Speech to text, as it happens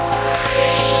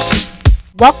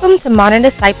Welcome to Modern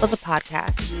Disciple, the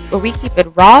podcast, where we keep it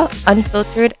raw,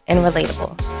 unfiltered, and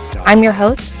relatable. I'm your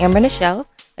host, Amber Nichelle,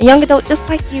 a young adult just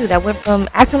like you that went from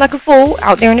acting like a fool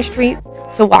out there in the streets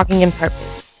to walking in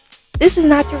purpose. This is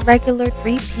not your regular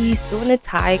three-piece, suit and a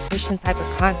tie Christian type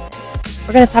of content.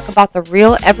 We're going to talk about the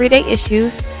real, everyday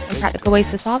issues and practical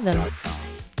ways to solve them.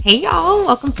 Hey y'all,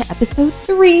 welcome to episode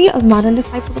 3 of Modern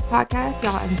Disciple, the podcast.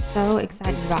 Y'all, I'm so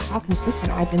excited about how consistent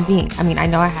I've been being. I mean, I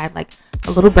know I had like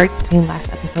a little break between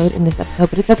last episode and this episode,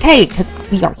 but it's okay because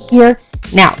we are here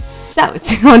now. So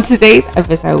on today's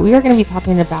episode, we are going to be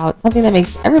talking about something that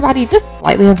makes everybody just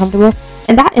slightly uncomfortable,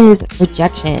 and that is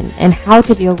rejection and how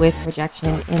to deal with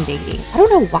rejection in dating. I don't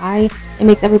know why it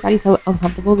makes everybody so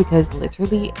uncomfortable because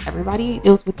literally everybody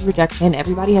deals with rejection.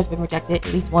 Everybody has been rejected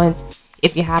at least once.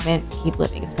 If you haven't, keep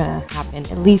living. It's going to happen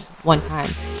at least one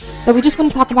time. So we just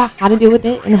want to talk about how to deal with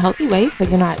it in a healthy way so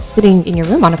you're not sitting in your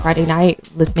room on a Friday night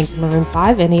listening to Maroon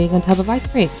 5 and eating a tub of ice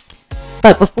cream.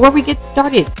 But before we get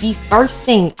started, the first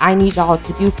thing I need y'all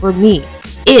to do for me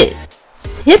is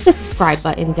hit the subscribe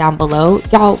button down below.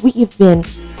 Y'all, we've been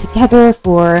together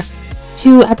for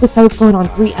 2 episodes, going on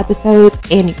 3 episodes,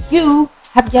 and you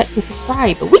have yet to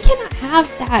subscribe. But we cannot have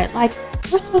that. Like,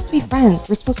 we're supposed to be friends.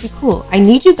 We're supposed to be cool. I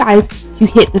need you guys to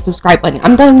hit the subscribe button.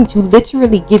 I'm going to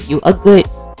literally give you a good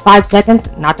 5 seconds,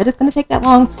 not that it's going to take that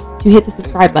long, to hit the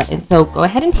subscribe button. So go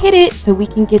ahead and hit it so we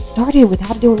can get started with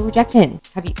how to deal with rejection.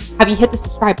 Have you hit the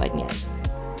subscribe button yet?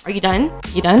 Are you done?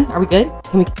 You done? Are we good?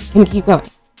 Can we keep going?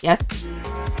 Yes?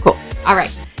 Cool. All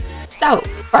right. So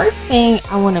first thing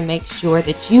I want to make sure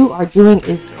that you are doing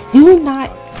is do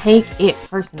not take it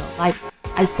personal. Like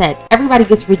I said, everybody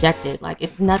gets rejected. Like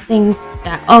it's nothing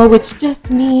that, oh, it's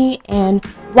just me, and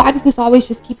why does this always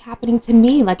just keep happening to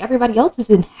me? Like everybody else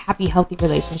is in happy, healthy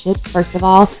relationships. First of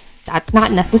all, that's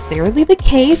not necessarily the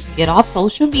case. Get off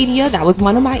social media. That was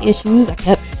one of my issues. I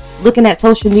kept looking at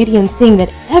social media and seeing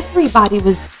that everybody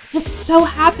was just so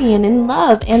happy and in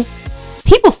love, and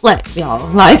people flex, y'all.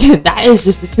 Like that is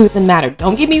just the truth of the matter.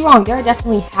 Don't get me wrong. There are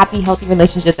definitely happy, healthy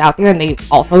relationships out there, and they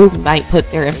also might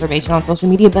put their information on social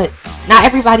media, but not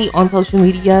everybody on social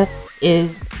media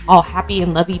is all happy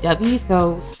and lovey-dovey.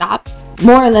 So stop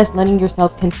more or less letting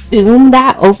yourself consume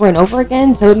that over and over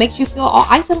again. So it makes you feel all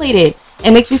isolated.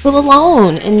 It makes you feel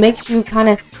alone and makes you kind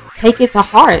of take it to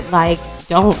heart. Like,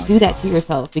 don't do that to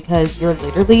yourself because you're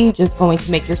literally just going to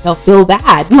make yourself feel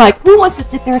bad. Like, who wants to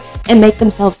sit there and make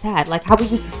themselves sad? Like how we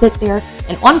used to sit there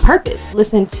and on purpose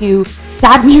listen to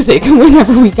sad music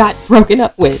whenever we got broken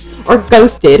up with or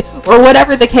ghosted or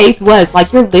whatever the case was.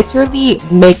 Like, you're literally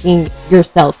making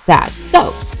yourself sad.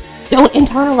 So don't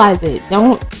internalize it.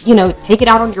 Don't, take it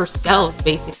out on yourself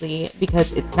basically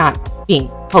because it's not being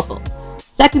helpful.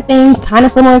 Second thing, kind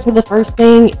of similar to the first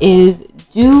thing, is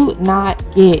do not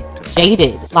get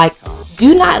jaded. Like,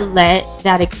 do not let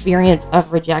that experience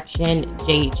of rejection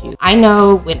jade you. I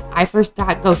know when I first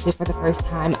got ghosted for the first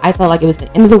time, I felt like it was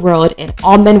the end of the world and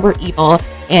all men were evil.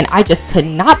 And I just could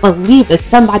not believe that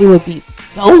somebody would be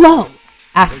so low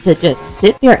as to just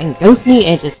sit there and ghost me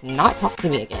and just not talk to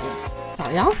me again.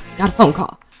 Sorry, y'all. Got a phone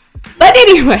call. But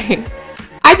anyway,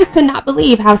 I just could not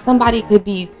believe how somebody could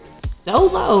be so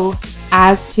low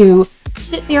as to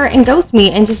sit there and ghost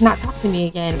me and just not talk to me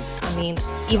again. I mean,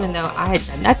 even though I had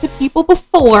done that to people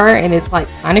before, and it's like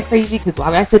kind of crazy because why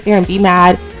would I sit there and be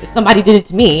mad if somebody did it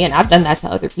to me? And I've done that to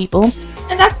other people,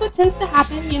 and that's what tends to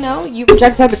happen. You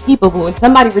reject other people, but when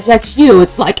somebody rejects you,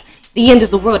 it's like the end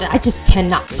of the world. And I just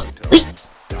cannot believe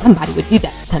somebody would do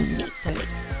that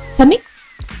to me.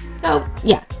 So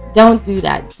yeah, don't do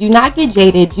that. Do not get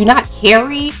jaded. Do not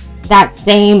carry that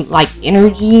same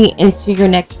energy into your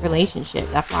next relationship.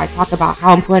 That's why I talk about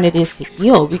how important it is to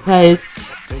heal, because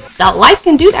that life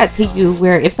can do that to you,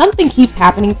 where if something keeps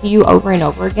happening to you over and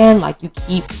over again, like you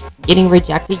keep getting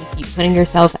rejected, you keep putting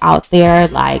yourself out there,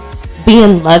 like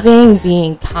being loving,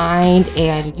 being kind,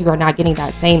 and you are not getting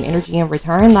that same energy in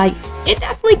return, like it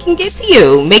definitely can get to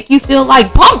you, make you feel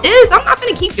like, bump this, I'm not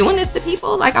going to keep doing this to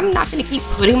people. Like, I'm not going to keep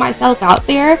putting myself out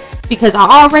there because I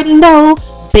already know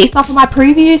based off of my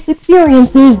previous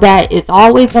experiences that it's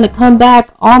always going to come back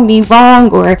on me wrong,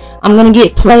 or I'm going to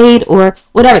get played or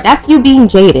whatever. That's you being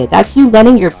jaded. That's you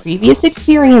letting your previous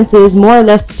experiences more or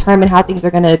less determine how things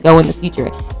are going to go in the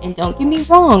future. And don't get me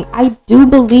wrong, I do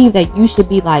believe that you should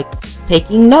be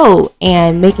taking note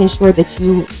and making sure that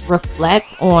you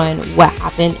reflect on what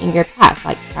happened in your past,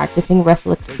 like practicing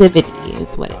reflexivity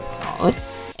is what it's called.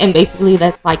 And basically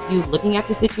that's you looking at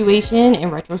the situation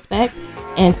in retrospect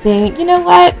and saying, you know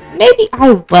what, maybe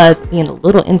I was being a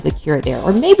little insecure there,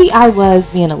 or maybe I was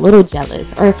being a little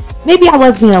jealous, or maybe I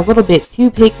was being a little bit too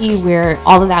picky where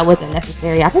all of that wasn't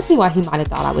necessary. I can see why he might have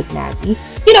thought I was nasty.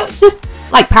 Just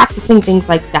like practicing things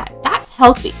like that. That's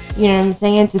healthy. You know what I'm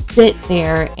saying? To sit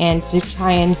there and to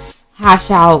try and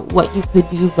hash out what you could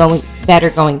do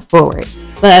going forward.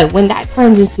 But when that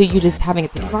turns into you just having a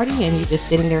pity party and you just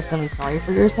sitting there feeling sorry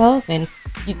for yourself and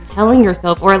you telling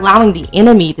yourself or allowing the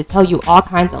enemy to tell you all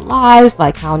kinds of lies,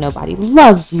 like how nobody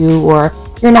loves you or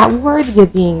you're not worthy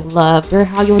of being loved or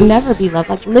how you'll never be loved.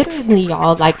 Like literally,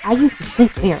 y'all, like I used to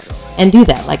sit there and do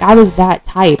that. Like I was that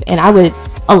type, and I would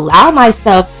allow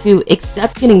myself to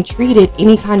accept getting treated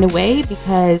any kind of way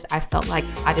because I felt like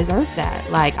I deserved that.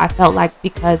 Like I felt like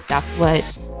because that's what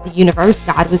the universe,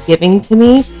 God was giving to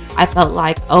me, I felt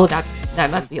like, oh,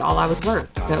 that must be all I was worth.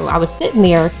 So I was sitting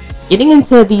there getting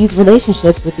into these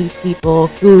relationships with these people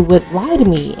who would lie to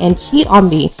me and cheat on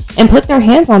me and put their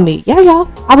hands on me. Yeah,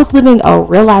 y'all, I was living a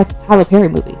real life Tyler Perry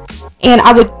movie. And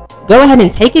I would go ahead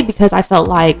and take it because I felt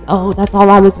like, oh, that's all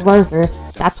I was worth, or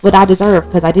that's what I deserve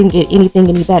because I didn't get anything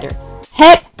any better.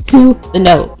 Heck to the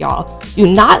no, y'all.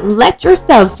 Do not let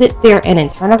yourself sit there and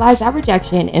internalize that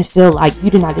rejection and feel like you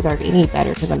do not deserve any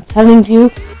better, because I'm telling you,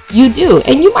 you do.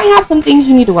 And you might have some things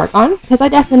you need to work on, because I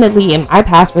definitely, in my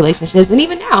past relationships and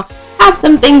even now, have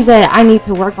some things that I need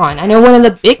to work on. I know one of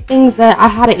the big things that I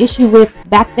had an issue with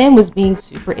back then was being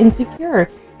super insecure,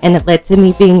 and it led to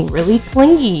me being really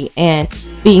clingy and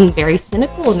being very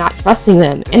cynical, not trusting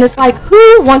them. And it's like,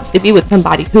 who wants to be with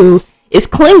somebody who is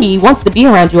clingy, wants to be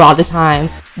around you all the time,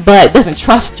 but doesn't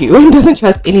trust you and doesn't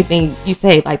trust anything you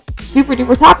say? Like super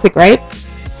duper toxic, right?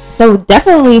 So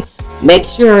definitely make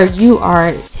sure you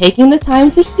are taking the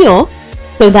time to heal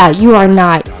so that you are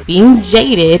not being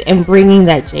jaded and bringing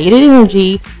that jaded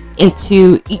energy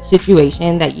into each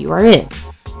situation that you are in.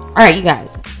 All right, you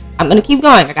guys, I'm going to keep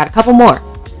going. I got a couple more.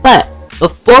 But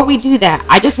before we do that,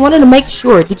 I just wanted to make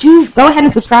sure, did you go ahead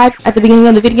and subscribe at the beginning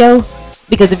of the video?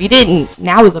 Because if you didn't,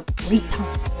 now is a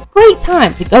great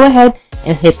time to go ahead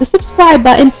and hit the subscribe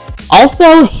button.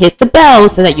 Also, hit the bell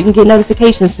so that you can get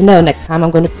notifications to know next time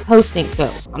I'm going to be posting.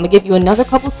 So I'm going to give you another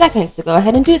couple seconds to go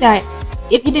ahead and do that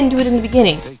if you didn't do it in the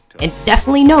beginning. And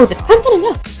definitely know that I'm going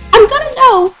to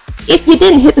know if you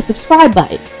didn't hit the subscribe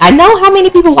button. I know how many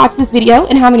people watch this video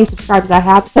and how many subscribers I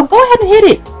have, so go ahead and hit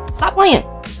it. Stop playing.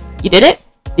 You did it?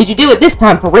 Did you do it this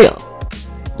time for real?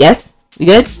 Yes? We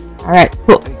good? All right,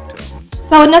 cool.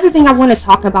 So another thing I want to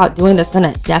talk about doing that's going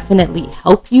to definitely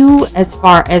help you as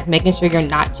far as making sure you're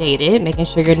not jaded, making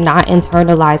sure you're not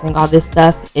internalizing all this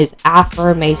stuff, is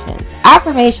affirmations.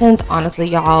 Affirmations, honestly,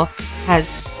 y'all,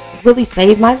 has really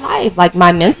saved my life, like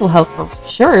my mental health for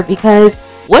sure, because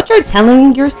what you're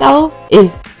telling yourself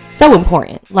is so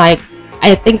important. Like,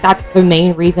 I think that's the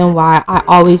main reason why I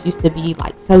always used to be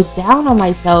like so down on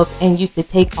myself and used to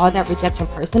take all that rejection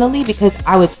personally, because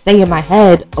I would say in my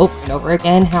head over and over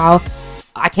again how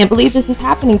I can't believe this is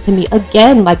happening to me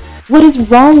again. Like, what is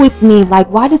wrong with me? Like,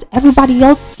 why does everybody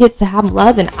else get to have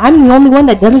love and I'm the only one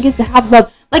that doesn't get to have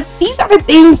love? Like, these are the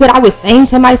things that I was saying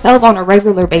to myself on a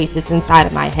regular basis inside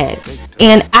of my head.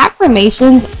 And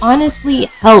affirmations honestly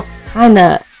help kind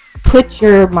of put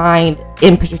your mind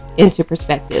into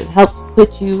perspective, help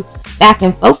put you back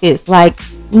in focus. Like,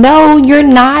 no, you're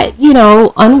not,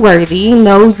 unworthy.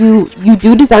 No, you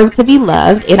do deserve to be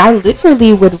loved. And I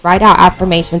literally would write out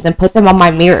affirmations and put them on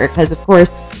my mirror, because of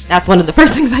course that's one of the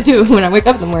first things I do when I wake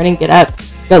up in the morning, get up,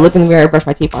 go look in the mirror, brush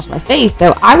my teeth, wash my face.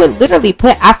 So I would literally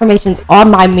put affirmations on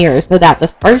my mirror so that the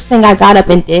first thing I got up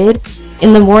and did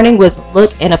in the morning was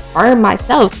look and affirm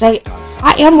myself, say,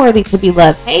 I am worthy to be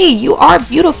loved. Hey, you are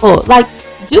beautiful. Like,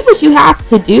 do what you have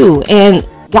to do. And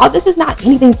y'all, this is not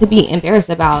anything to be embarrassed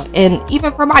about. And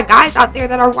even for my guys out there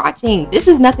that are watching, this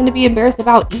is nothing to be embarrassed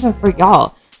about, even for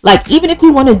y'all. Like, even if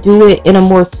you want to do it in a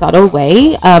more subtle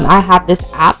way, I have this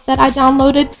app that I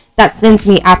downloaded that sends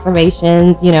me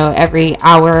affirmations, every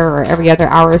hour or every other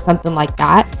hour or something like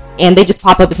that. And they just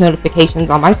pop up as notifications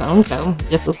on my phone. So it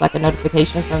just looks like a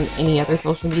notification from any other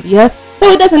social media. So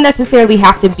it doesn't necessarily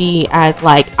have to be as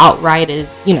like outright as,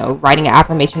 writing an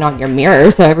affirmation on your mirror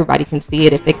so everybody can see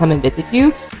it if they come and visit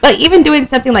you. But even doing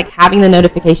something like having the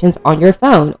notifications on your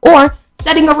phone or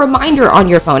setting a reminder on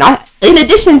your phone. In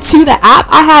addition to the app,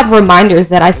 I have reminders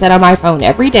that I set on my phone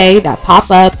every day that pop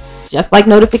up just like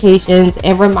notifications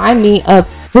and remind me of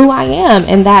who I am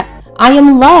and that I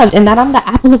am loved and that I'm the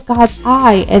apple of God's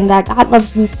eye and that God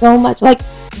loves me so much. Like,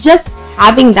 just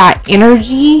having that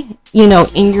energy,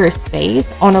 in your space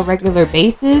on a regular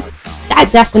basis, that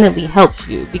definitely helps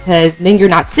you, because then you're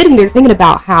not sitting there thinking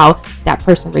about how that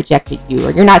person rejected you,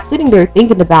 or you're not sitting there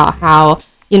thinking about how,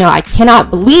 I cannot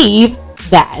believe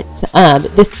that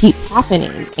this keeps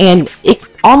happening. And it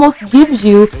almost gives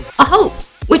you a hope,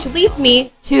 which leads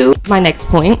me to my next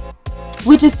point,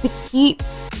 which is to keep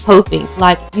hoping.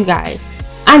 Like, you guys,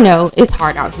 I know it's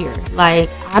hard out here. Like,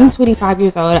 I'm 25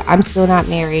 years old. I'm still not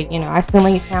married. You know, I still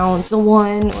ain't found the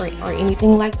one or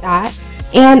anything like that.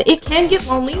 And it can get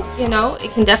lonely, you know. It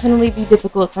can definitely be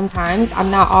difficult sometimes. I'm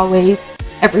not always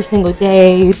every single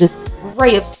day this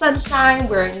ray of sunshine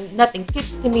where nothing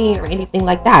gets to me or anything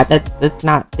like that. That's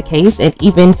not the case. And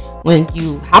even when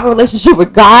you have a relationship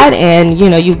with God and, you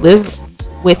know, you live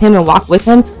with him and walk with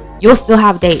him, you'll still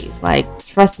have days. Like,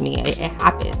 trust me, it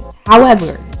happens.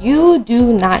 However, you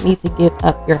do not need to give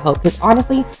up your hope, because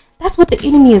honestly, that's what the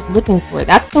enemy is looking for.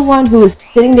 That's the one who is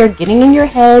sitting there getting in your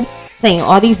head, saying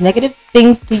all these negative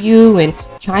things to you and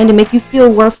trying to make you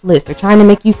feel worthless, or trying to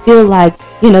make you feel like,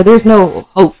 you know, there's no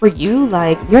hope for you.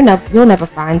 Like, you'll never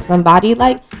find somebody.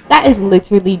 Like, that is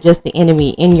literally just the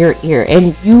enemy in your ear.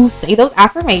 And you say those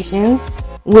affirmations,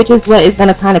 which is what is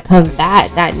going to kind of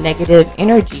combat that negative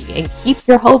energy and keep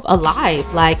your hope alive.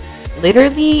 Like,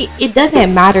 literally, it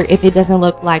doesn't matter if it doesn't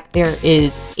look like there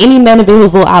is any men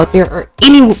available out there or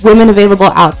any women available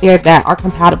out there that are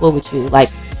compatible with you. Like,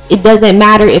 it doesn't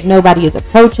matter if nobody is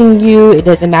approaching you. It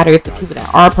doesn't matter if the people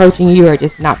that are approaching you are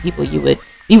just not people you would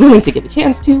be willing to give a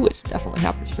chance to, which definitely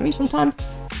happens for me sometimes.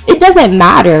 It doesn't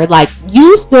matter. Like,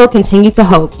 you still continue to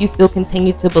hope, you still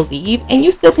continue to believe, and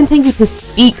you still continue to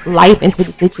speak life into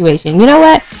the situation. You know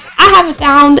what? I haven't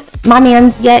found my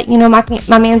man's yet. You know,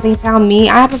 my man's ain't found me.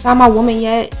 I haven't found my woman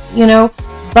yet, you know,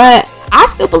 but I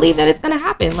still believe that it's going to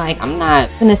happen. Like, I'm not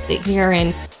going to sit here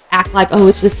and act like, oh,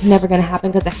 it's just never going to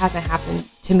happen because it hasn't happened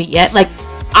to me yet. Like,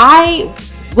 I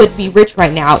would be rich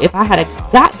right now if I had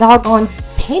a doggone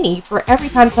penny for every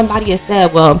time somebody has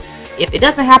said, well, if it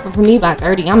doesn't happen for me by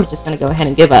 30, I'm just going to go ahead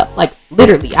and give up. Like,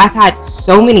 literally, I've had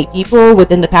so many people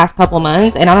within the past couple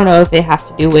months, and I don't know if it has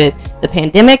to do with the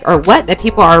pandemic or what, that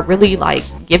people are really, like,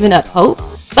 giving up hope.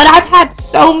 But I've had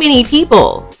so many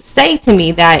people say to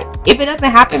me that if it doesn't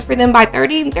happen for them by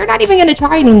 30, they're not even going to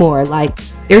try anymore. Like,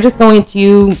 they're just going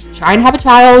to try and have a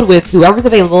child with whoever's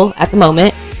available at the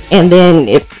moment. And then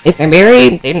if they're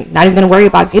married, they're not even going to worry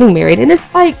about getting married. And it's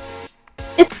like,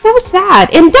 it's so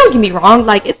sad. And don't get me wrong,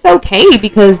 like, it's okay,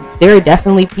 because there are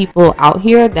definitely people out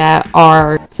here that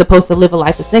are supposed to live a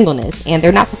life of singleness and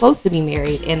they're not supposed to be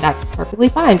married, and that's perfectly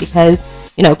fine, because,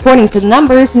 you know, according to the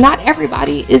numbers, not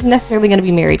everybody is necessarily going to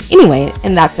be married anyway,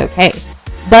 and that's okay.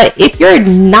 But if you're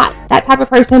not that type of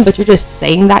person, but you're just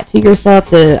saying that to yourself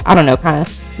to, I don't know, kind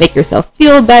of make yourself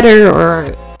feel better,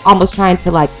 or almost trying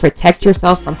to, like, protect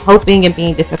yourself from hoping and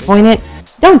being disappointed,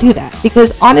 don't do that,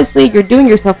 because honestly, you're doing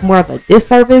yourself more of a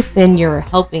disservice than you're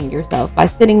helping yourself by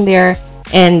sitting there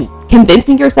and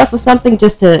convincing yourself of something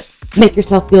just to make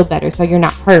yourself feel better so you're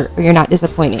not hurt or you're not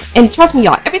disappointed. And trust me,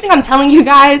 y'all, everything I'm telling you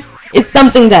guys, it's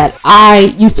something that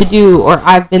I used to do or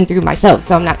I've been through myself.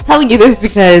 So I'm not telling you this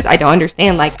because I don't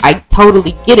understand. Like, I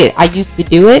totally get it. I used to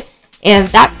do it, and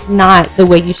that's not the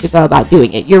way you should go about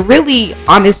doing it. You're really,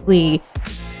 honestly,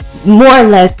 more or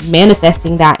less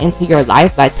manifesting that into your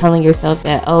life by telling yourself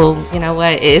that, oh, you know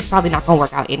what, it's probably not gonna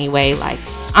work out anyway. Like,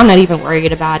 I'm not even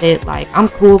worried about it. Like, I'm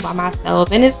cool by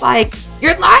myself. And it's like,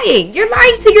 you're lying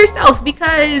to yourself,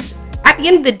 because at the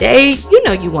end of the day, you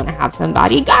know, you want to have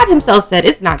somebody. God himself said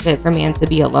it's not good for man to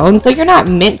be alone. So you're not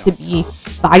meant to be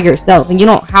by yourself, and you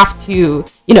don't have to,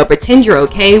 you know, pretend you're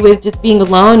okay with just being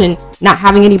alone and not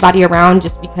having anybody around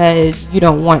just because you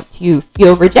don't want to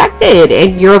feel rejected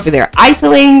and you're over there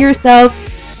isolating yourself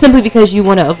simply because you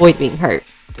want to avoid being hurt.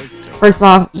 First of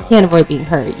all, you can't avoid being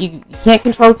hurt. You can't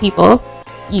control people.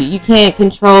 You can't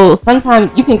control,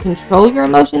 sometimes you can control your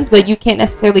emotions, but you can't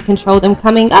necessarily control them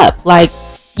coming up. Like,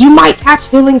 you might catch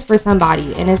feelings for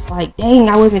somebody and it's like, dang,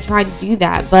 I wasn't trying to do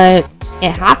that, but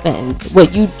it happens.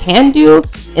 What you can do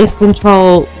is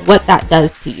control what that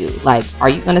does to you. Like, are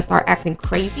you going to start acting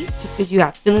crazy just because you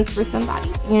have feelings for somebody?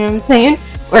 You know what I'm saying?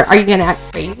 Or are you going to act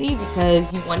crazy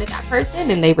because you wanted that person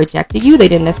and they rejected you? They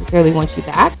didn't necessarily want you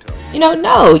back. You know,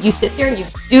 no, you sit there and you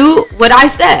do what I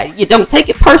said. You don't take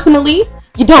it personally.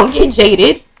 You don't get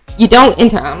jaded. You don't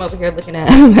I'm over here looking at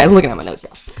my notes,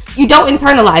 y'all. You don't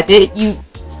internalize it. You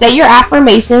say your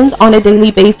affirmations on a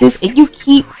daily basis and you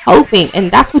keep hoping,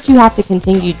 and that's what you have to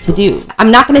continue to do.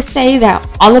 I'm not going to say that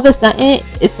all of a sudden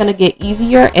it's going to get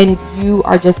easier and you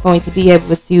are just going to be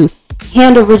able to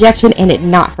handle rejection and it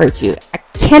not hurt you. I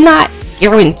cannot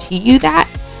guarantee you that.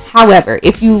 However,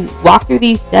 if you walk through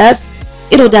these steps,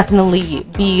 it'll definitely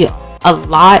be a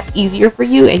lot easier for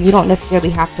you, and you don't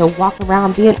necessarily have to walk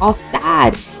around being all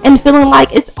sad and feeling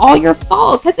like it's all your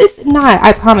fault, because it's not.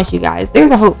 I promise you guys,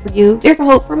 there's a hope for you. There's a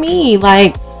hope for me.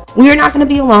 Like, we're not going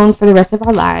to be alone for the rest of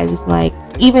our lives. Like,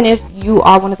 even if you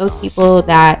are one of those people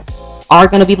that are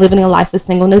going to be living a life of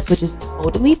singleness, which is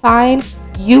totally fine,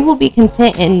 you will be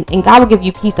content, and God will give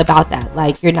you peace about that.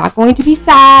 Like, you're not going to be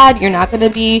sad. You're not going to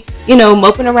be,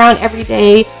 moping around every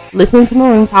day, listening to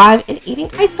Maroon 5 and eating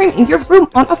ice cream in your room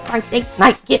on a Friday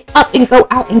night. Get up and go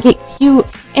out and get cute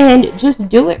and just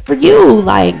do it for you.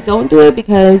 Like, don't do it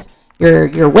because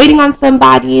you're waiting on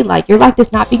somebody. Like, your life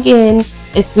does not begin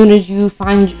as soon as you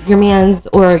find your man's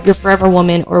or your forever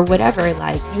woman or whatever.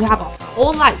 Like, you have a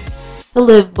whole life to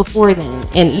live before then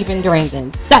and even during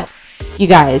then. So, you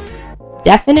guys,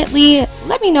 definitely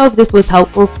let me know if this was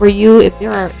helpful for you. If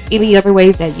there are any other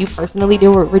ways that you personally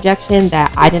deal with rejection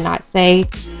that I did not say,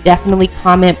 definitely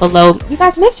comment below. You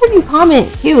guys, make sure you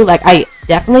comment too. Like, I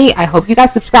hope you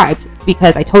guys subscribed,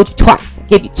 because I told you twice. I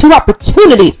gave you 2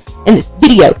 opportunities in this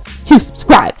video to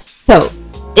subscribe. So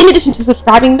in addition to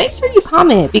subscribing, make sure you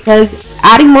comment, because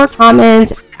adding more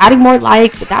comments, adding more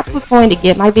likes, that's what's going to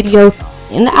get my video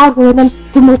in the algorithm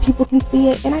so more people can see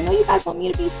it. And I know you guys want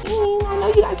me to be seen. I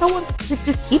know you guys don't want to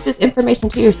just keep this information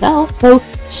to yourself. So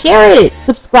share it,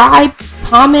 subscribe,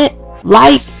 comment,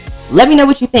 like, let me know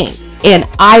what you think. And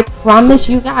I promise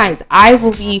you guys, I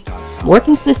will be more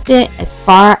consistent as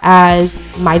far as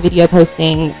my video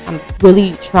posting. I'm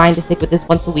really trying to stick with this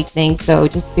once a week thing, so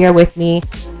just bear with me.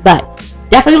 But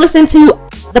definitely listen to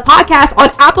the podcast on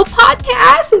Apple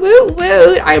Podcasts. Woo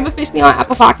woo! I am officially on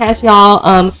Apple Podcasts,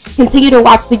 y'all. Continue to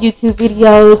watch the YouTube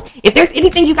videos. If there's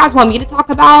anything you guys want me to talk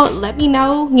about, let me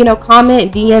know.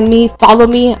 Comment, DM me, follow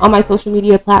me on my social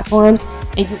media platforms.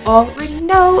 And you already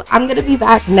know I'm gonna be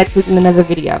back next week in another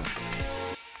video.